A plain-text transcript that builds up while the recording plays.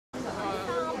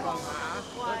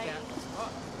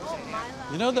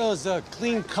You know those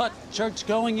clean-cut,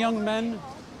 church-going young men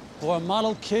who are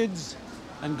model kids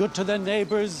and good to their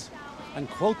neighbors and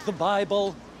quote the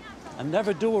Bible and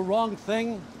never do a wrong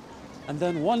thing? And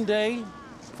then one day,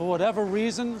 for whatever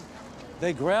reason,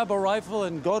 they grab a rifle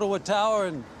and go to a tower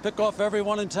and pick off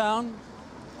everyone in town?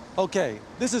 Okay,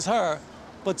 this is her,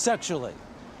 but sexually.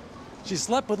 She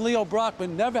slept with Leo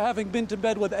Brockman, never having been to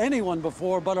bed with anyone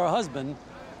before but her husband,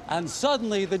 and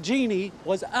suddenly the genie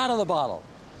was out of the bottle.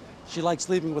 She liked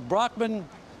sleeping with Brockman,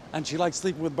 and she liked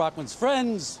sleeping with Brockman's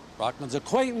friends, Brockman's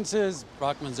acquaintances,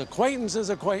 Brockman's acquaintances'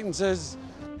 acquaintances.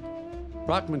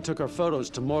 Brockman took her photos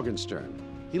to Morgenstern.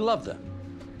 He loved them.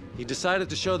 He decided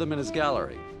to show them in his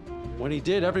gallery. When he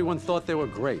did, everyone thought they were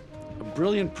great, a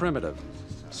brilliant primitive.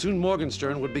 Soon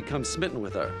Morgenstern would become smitten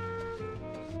with her.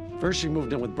 First she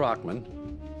moved in with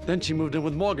Brockman, then she moved in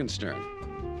with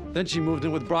Morgenstern. Then she moved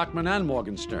in with Brockman and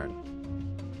Morgenstern.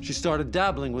 She started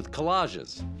dabbling with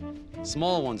collages.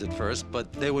 Small ones at first,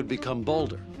 but they would become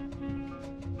bolder.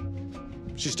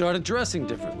 She started dressing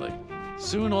differently.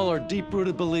 Soon all her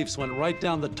deep-rooted beliefs went right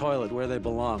down the toilet where they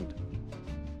belonged.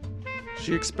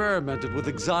 She experimented with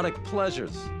exotic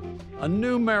pleasures. A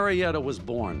new Marietta was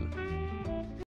born.